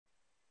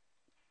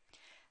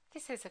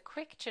This is a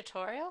quick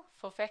tutorial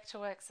for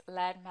Vectorworks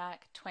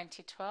Landmark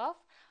 2012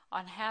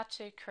 on how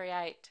to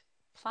create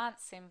plant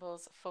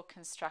symbols for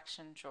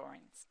construction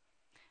drawings.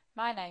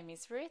 My name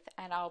is Ruth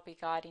and I'll be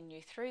guiding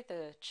you through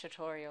the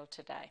tutorial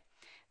today.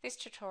 This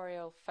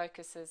tutorial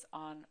focuses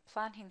on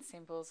planting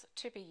symbols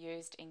to be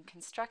used in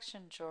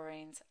construction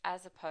drawings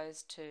as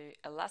opposed to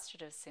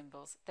illustrative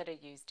symbols that are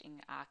used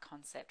in our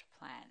concept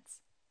plans.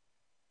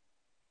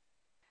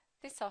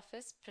 This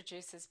office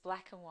produces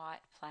black and white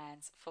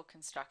plans for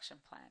construction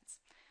plans.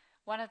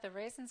 One of the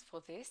reasons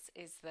for this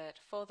is that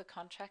for the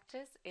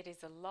contractors it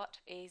is a lot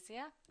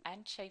easier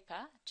and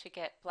cheaper to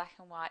get black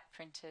and white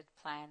printed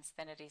plans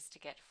than it is to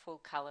get full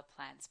colour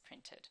plans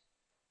printed.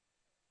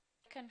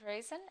 The second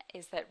reason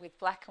is that with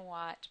black and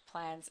white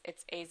plans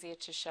it's easier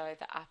to show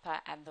the upper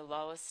and the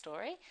lower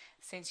story,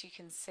 since you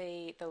can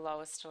see the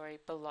lower story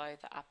below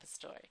the upper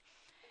story.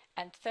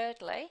 And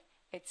thirdly,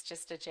 it's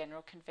just a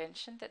general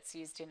convention that's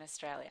used in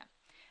Australia.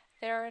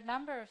 There are a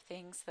number of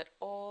things that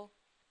all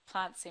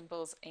plant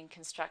symbols in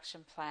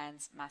construction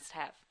plans must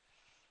have.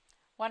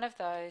 One of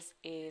those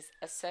is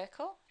a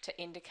circle to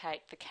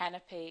indicate the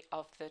canopy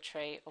of the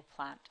tree or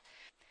plant.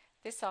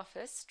 This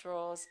office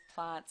draws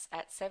plants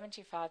at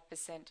 75%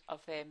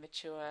 of their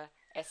mature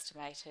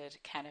estimated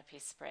canopy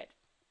spread.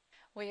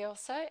 We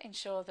also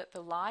ensure that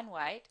the line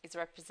weight is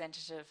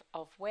representative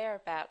of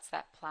whereabouts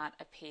that plant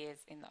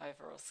appears in the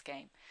overall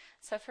scheme.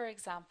 So for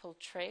example,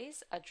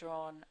 trees are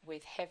drawn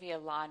with heavier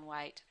line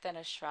weight than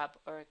a shrub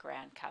or a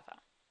ground cover.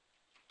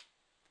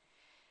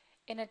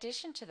 In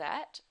addition to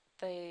that,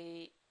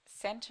 the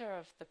centre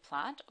of the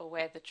plant, or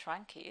where the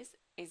trunk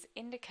is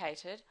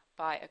indicated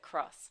by a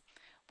cross.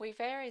 We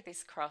vary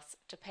this cross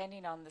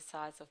depending on the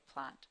size of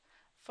plant.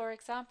 For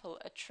example,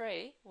 a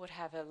tree would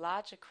have a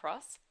larger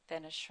cross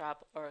than a shrub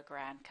or a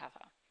ground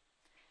cover.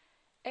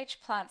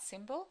 Each plant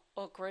symbol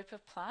or group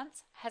of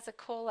plants has a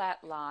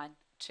call-out line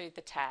to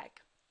the tag.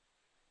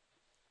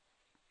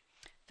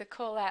 The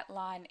call-out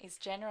line is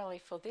generally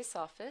for this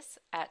office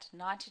at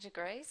 90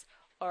 degrees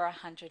or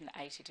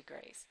 180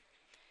 degrees.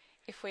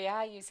 If we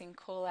are using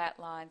call-out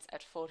lines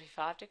at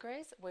 45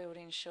 degrees, we would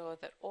ensure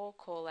that all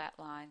call-out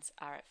lines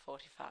are at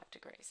 45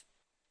 degrees.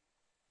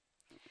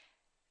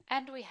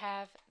 And we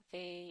have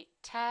the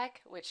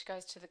tag, which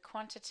goes to the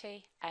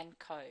quantity and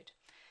code.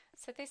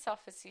 So this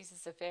office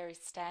uses a very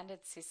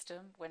standard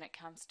system when it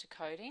comes to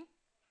coding.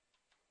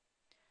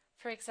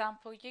 For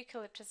example,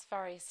 Eucalyptus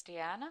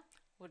forrestiana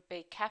would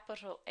be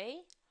capital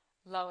E,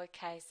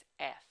 lowercase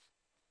f.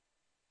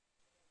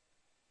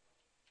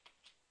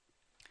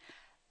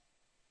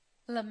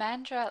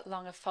 Lomandra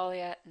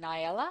longifolia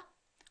niella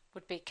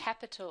would be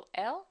capital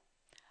L,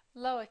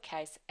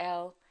 lowercase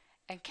l,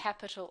 and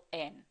capital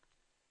N.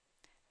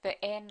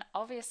 The N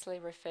obviously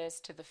refers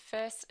to the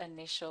first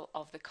initial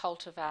of the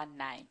cultivar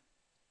name.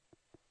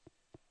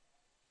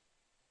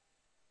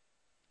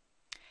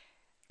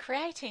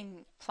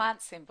 Creating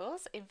plant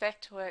symbols in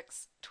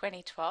Vectorworks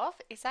 2012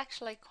 is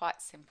actually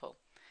quite simple.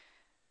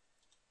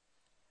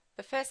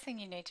 The first thing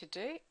you need to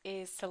do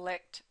is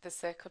select the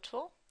circle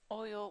tool,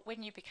 or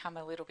when you become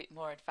a little bit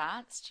more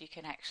advanced, you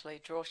can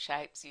actually draw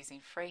shapes using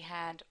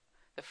freehand,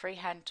 the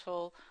freehand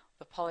tool,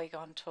 the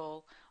polygon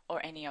tool, or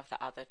any of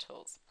the other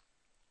tools.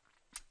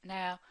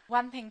 Now,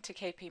 one thing to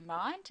keep in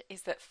mind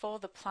is that for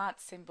the plant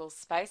symbol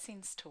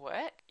spacings to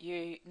work,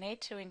 you need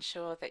to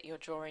ensure that you're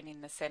drawing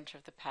in the center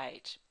of the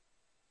page.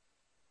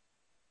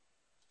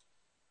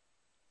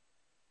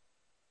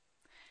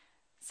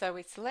 So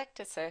we select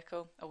a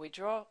circle, or we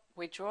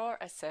draw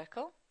a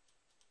circle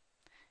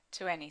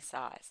to any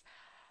size.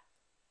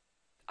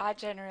 I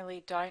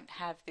generally don't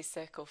have this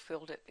circle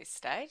filled at this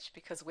stage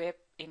because we're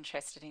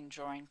interested in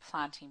drawing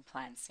planting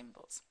plan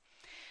symbols.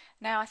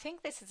 Now I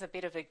think this is a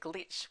bit of a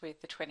glitch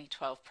with the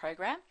 2012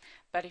 program,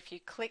 but if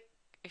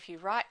you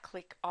right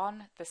click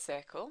on the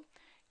circle,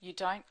 you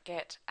don't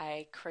get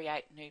a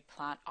create new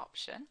plant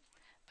option,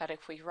 but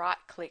if we right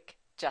click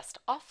just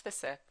off the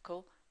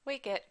circle, we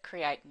get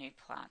create new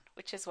plant,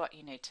 which is what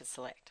you need to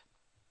select.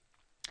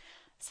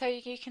 So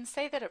you can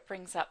see that it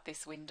brings up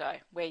this window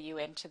where you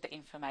enter the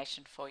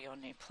information for your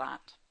new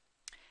plant.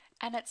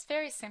 And it's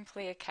very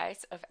simply a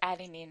case of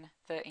adding in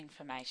the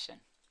information.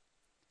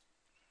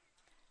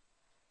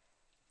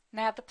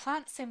 Now the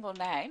plant symbol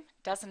name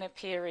doesn't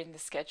appear in the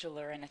schedule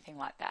or anything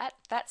like that.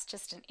 That's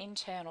just an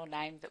internal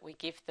name that we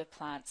give the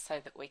plants so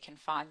that we can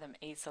find them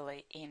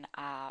easily in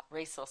our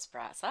resource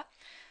browser.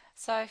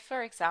 So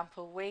for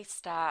example, we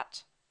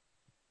start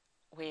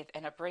with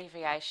an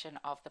abbreviation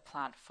of the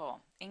plant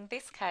form. In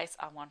this case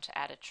I want to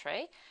add a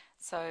tree,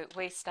 so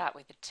we start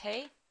with a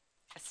T,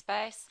 a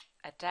space,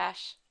 a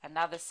dash,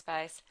 another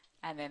space,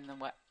 and then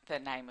the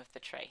name of the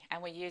tree,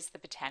 and we use the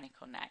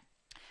botanical name.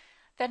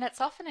 Then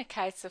it's often a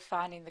case of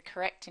finding the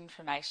correct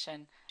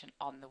information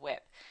on the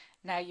web.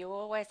 Now you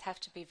always have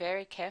to be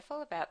very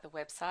careful about the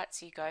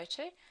websites you go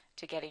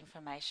to get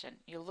information.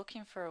 You're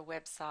looking for a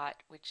website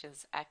which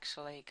is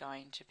actually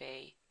going to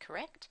be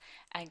correct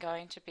and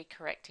going to be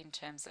correct in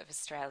terms of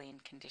Australian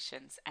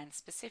conditions and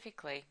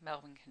specifically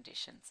Melbourne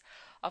conditions.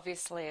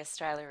 Obviously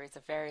Australia is a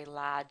very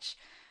large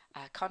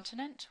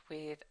continent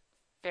with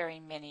very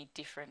many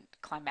different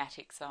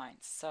climatic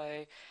zones.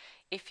 So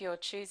if you're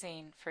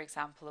choosing, for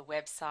example, a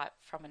website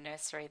from a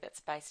nursery that's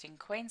based in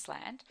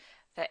Queensland,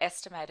 the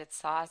estimated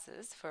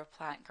sizes for a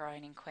plant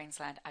growing in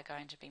Queensland are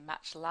going to be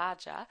much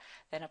larger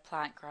than a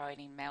plant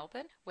growing in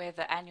Melbourne, where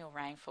the annual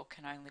rainfall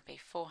can only be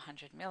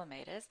 400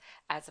 millimetres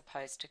as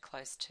opposed to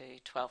close to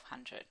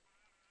 1200.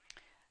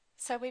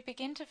 So we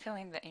begin to fill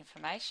in the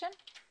information.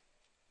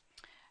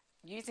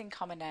 Using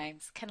common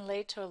names can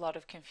lead to a lot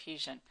of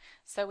confusion,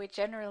 so we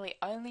generally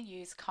only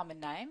use common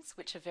names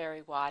which are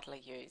very widely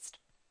used.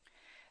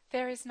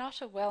 There is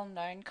not a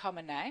well-known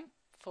common name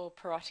for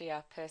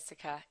Parotia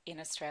persica in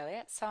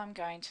Australia, so I'm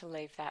going to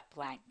leave that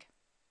blank.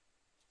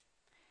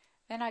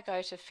 Then I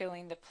go to fill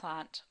in the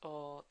plant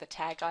or the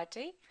tag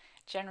ID.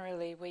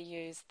 Generally we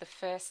use the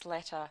first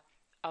letter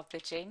of the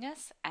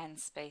genus and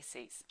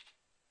species.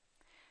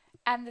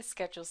 And the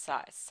schedule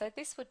size. So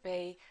this would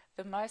be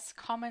the most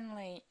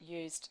commonly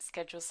used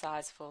schedule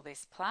size for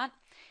this plant.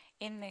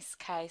 In this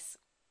case,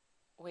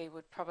 we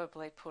would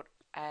probably put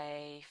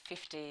a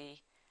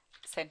 50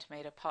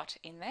 centimetre pot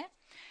in there.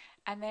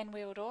 And then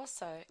we would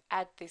also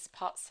add this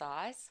pot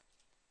size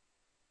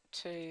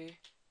to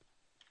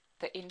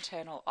the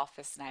internal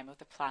office name of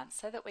the plant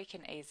so that we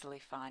can easily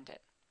find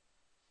it.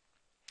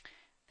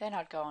 Then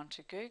I'd go on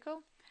to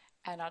Google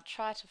and I'd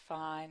try to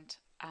find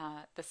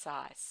the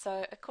size.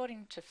 So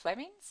according to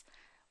Fleming's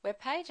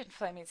webpage, and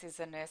Fleming's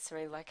is a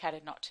nursery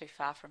located not too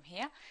far from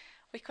here,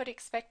 we could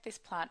expect this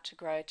plant to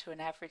grow to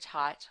an average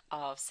height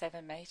of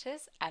 7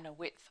 metres and a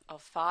width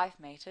of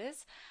 5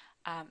 metres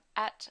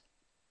at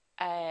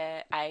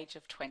an age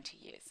of 20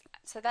 years.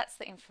 So that's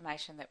the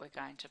information that we're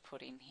going to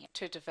put in here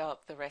to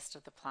develop the rest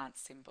of the plant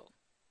symbol.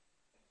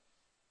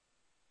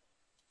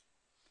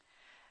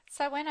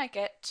 So when I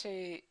get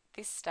to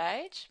this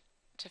stage,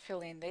 to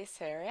fill in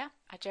this area,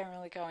 I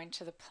generally go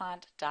into the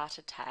plant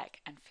data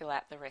tag and fill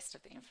out the rest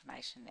of the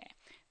information there.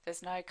 If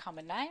there's no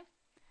common name,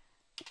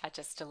 I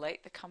just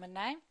delete the common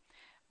name.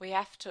 We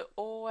have to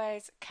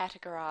always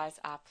categorize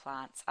our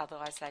plants,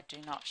 otherwise they do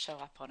not show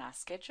up on our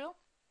schedule.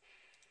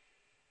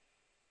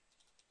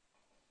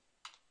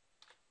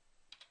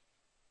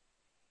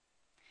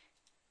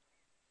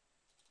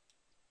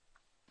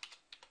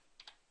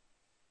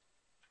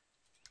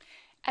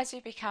 As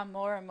you become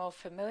more and more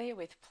familiar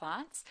with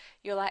plants,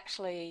 you'll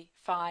actually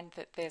find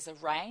that there's a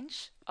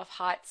range of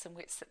heights and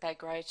widths that they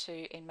grow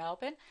to in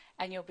Melbourne,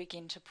 and you'll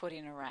begin to put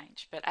in a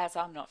range. But as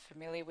I'm not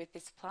familiar with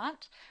this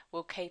plant,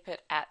 we'll keep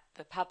it at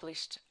the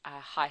published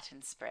height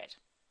and spread.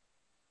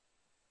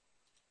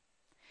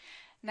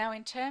 Now,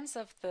 in terms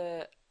of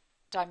the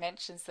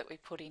dimensions that we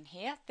put in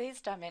here, these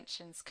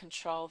dimensions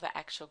control the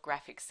actual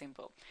graphic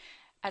symbol.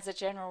 As a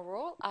general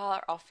rule,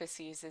 our office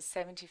uses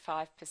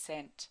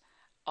 75%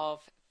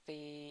 of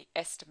the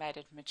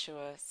estimated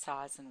mature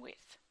size and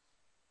width.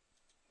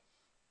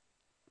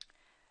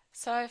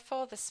 So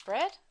for the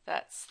spread,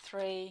 that's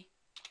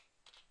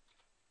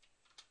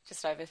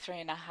just over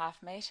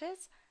 3.5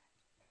 metres.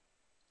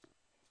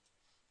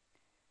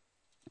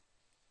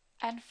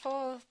 And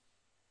for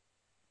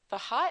the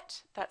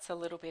height, that's a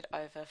little bit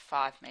over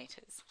 5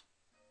 metres.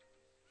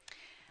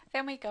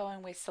 Then we go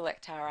and we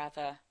select our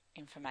other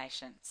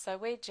information. So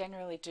we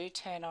generally do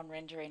turn on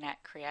rendering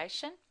at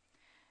creation.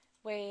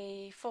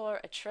 For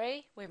a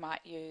tree, we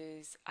might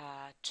use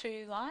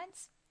 2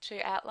 outlines.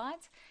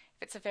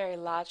 If it's a very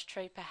large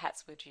tree,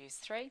 perhaps we'd use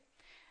 3.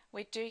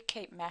 We do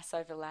keep mass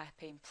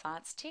overlapping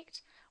plants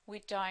ticked.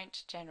 We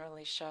don't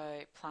generally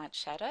show plant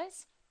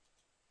shadows.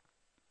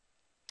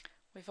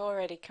 We've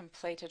already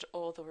completed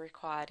all the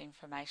required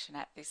information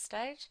at this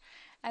stage,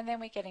 and then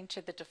we get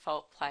into the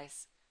default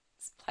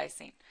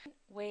placing.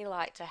 We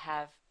like to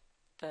have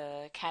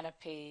the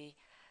canopy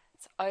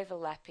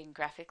overlapping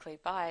graphically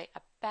by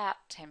about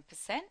 10%.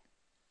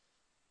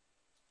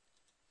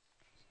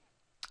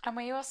 And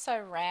we also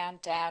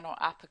round down or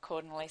up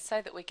accordingly so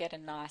that we get a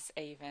nice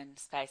even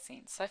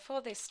spacing. So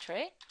for this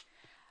tree,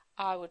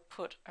 I would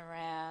put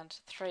around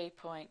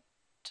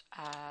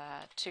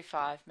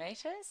 3.25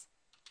 metres.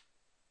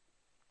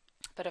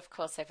 But of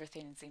course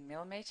everything is in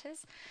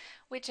millimetres.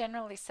 We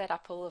generally set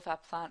up all of our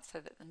plants so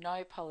that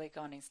no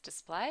polygon is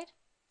displayed.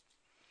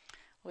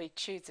 We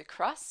choose a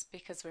cross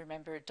because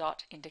remember a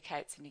dot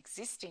indicates an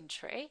existing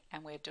tree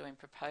and we're doing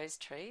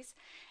proposed trees.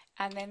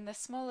 And then the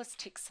smallest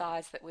tick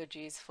size that we'd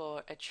use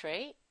for a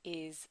tree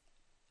is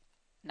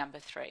number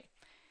 3.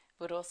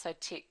 We'd also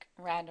tick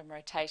random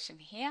rotation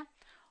here.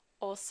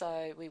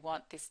 Also, we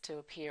want this to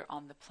appear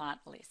on the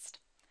plant list.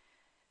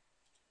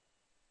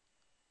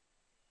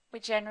 We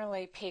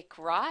generally pick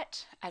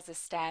right as a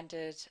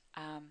standard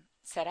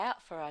set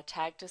out for our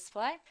tag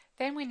display.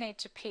 Then we need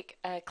to pick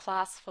a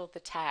class for the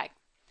tag.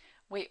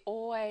 We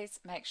always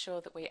make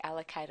sure that we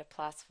allocate a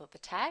class for the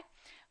tag.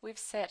 We've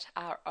set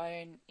our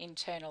own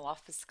internal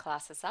office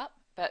classes up,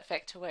 but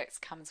Vectorworks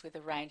comes with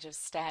a range of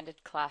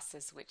standard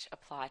classes which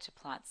apply to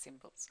plant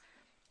symbols.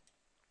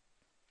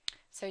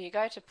 So you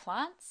go to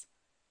plants,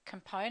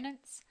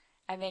 components,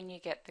 and then you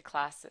get the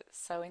classes.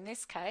 So in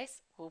this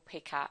case, we'll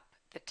pick up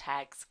the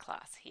tags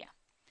class here.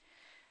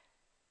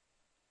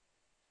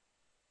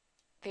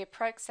 The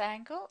approach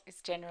angle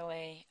is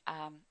generally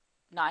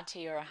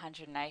 90 or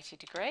 180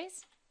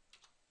 degrees.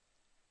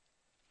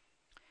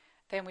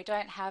 Then we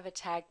don't have a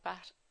tag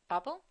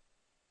bubble.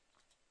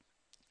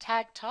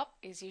 Tag top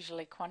is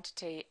usually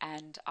quantity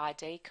and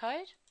ID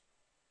code.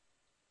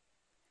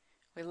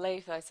 We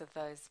leave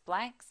those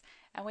blanks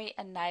and we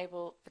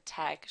enable the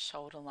tag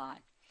shoulder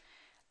line.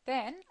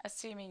 Then,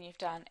 assuming you've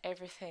done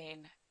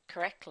everything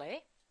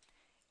correctly,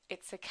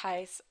 it's a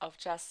case of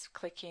just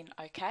clicking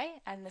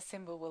OK and the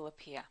symbol will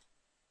appear.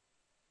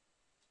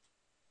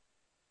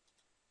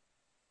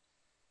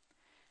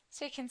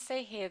 So you can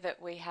see here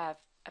that we have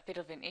a bit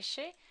of an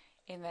issue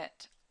in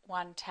that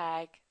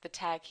the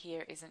tag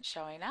here isn't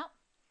showing up.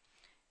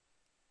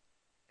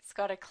 It's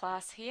got a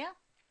class here.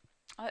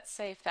 Let's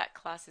see if that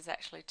class is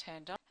actually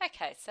turned on.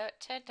 Okay, so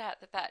it turned out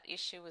that that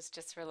issue was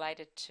just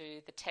related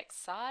to the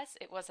text size.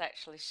 It was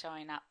actually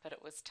showing up, but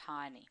it was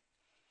tiny.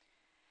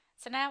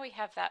 So now we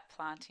have that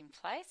plant in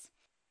place.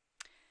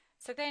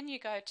 So then you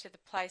go to the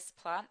Place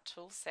Plant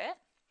toolset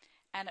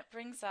and it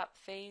brings up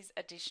these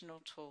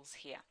additional tools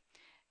here.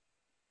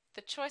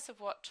 The choice of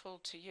what tool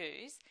to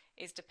use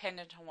is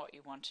dependent on what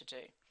you want to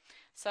do.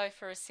 So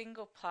for a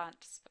single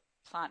plant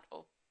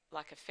or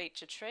like a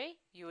feature tree,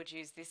 you would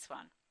use this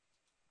one,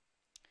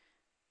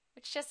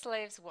 which just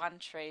leaves one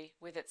tree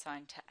with its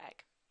own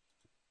tag.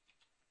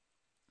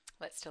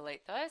 Let's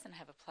delete those and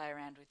have a play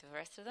around with the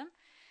rest of them.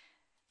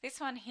 This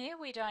one here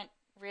we don't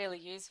really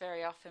use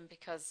very often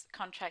because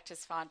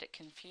contractors find it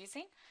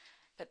confusing,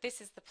 but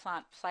this is the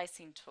plant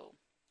placing tool.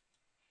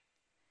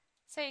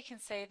 So you can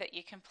see that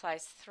you can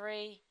place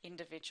 3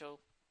 individual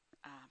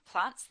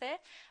plants there,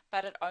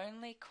 but it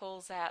only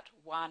calls out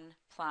one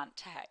plant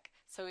tag.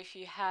 So if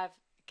you have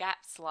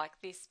gaps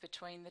like this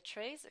between the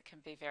trees, it can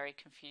be very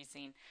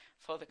confusing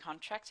for the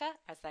contractor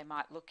as they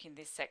might look in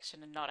this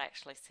section and not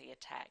actually see a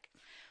tag.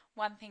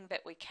 One thing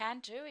that we can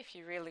do if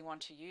you really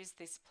want to use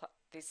this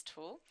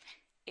tool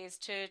is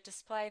to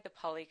display the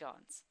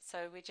polygons.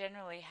 So we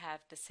generally have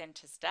the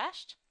centers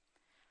dashed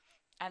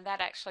and that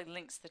actually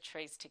links the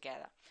trees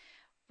together.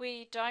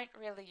 We don't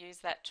really use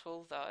that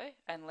tool though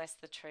unless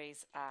the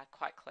trees are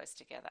quite close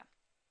together.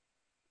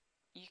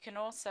 You can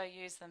also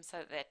use them so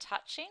that they're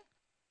touching,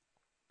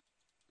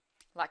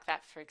 like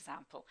that for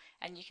example,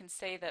 and you can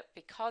see that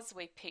because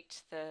we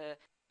picked the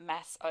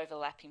mass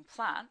overlapping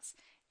plants,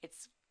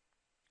 it's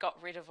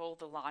got rid of all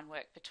the line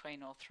work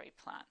between all 3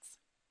 plants.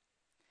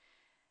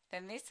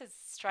 Then this is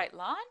straight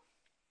line,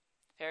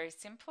 very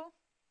simple.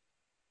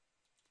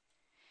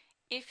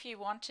 If you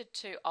wanted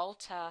to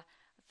alter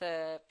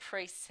the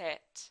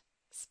preset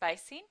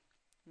spacing,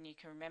 and you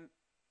can remember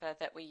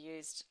that we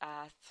used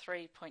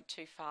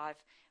 3.25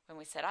 when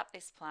we set up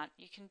this plant,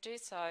 you can do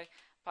so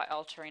by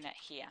altering it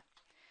here.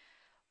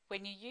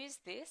 When you use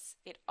this,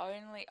 it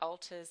only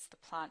alters the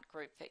plant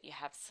group that you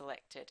have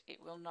selected. It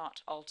will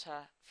not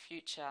alter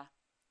future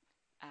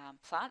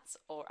plants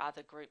or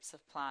other groups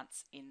of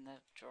plants in the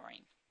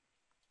drawing.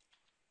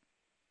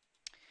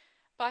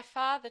 By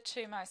far the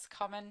 2 most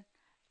common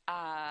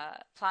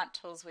plant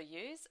tools we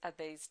use are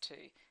these 2.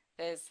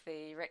 There's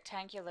the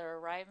rectangular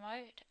array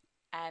mode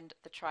and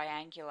the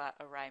triangular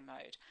array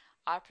mode.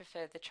 I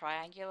prefer the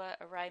triangular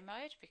array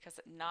mode because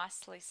it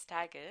nicely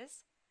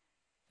staggers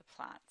the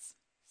plants.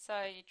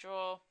 So you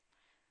draw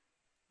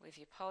with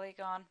your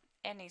polygon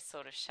any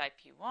sort of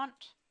shape you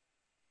want,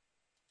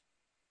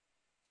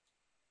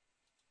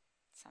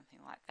 something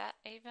like that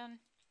even,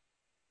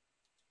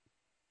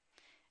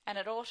 and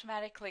it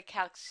automatically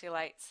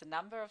calculates the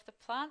number of the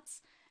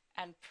plants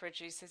and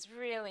produces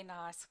really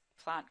nice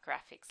plant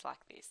graphics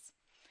like this.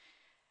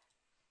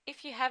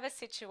 If you have a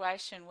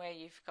situation where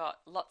you've got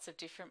lots of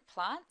different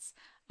plants,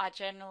 I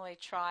generally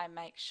try and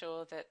make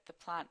sure that the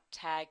plant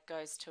tag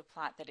goes to a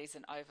plant that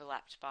isn't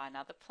overlapped by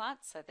another plant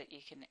so that you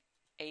can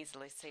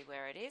easily see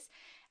where it is,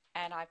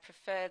 and I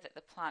prefer that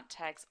the plant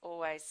tags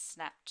always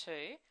snap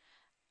to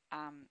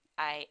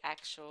a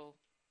actual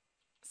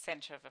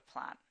center of a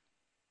plant.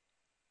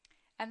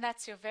 And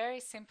that's your very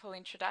simple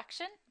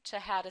introduction to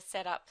how to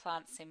set up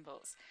plant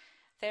symbols.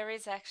 There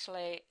is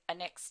actually a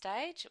next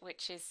stage,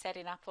 which is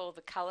setting up all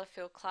the color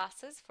fill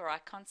classes for our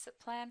concept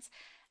plans,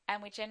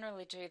 and we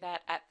generally do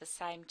that at the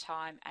same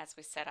time as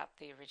we set up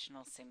the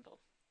original symbol.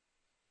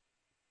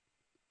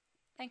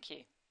 Thank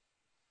you.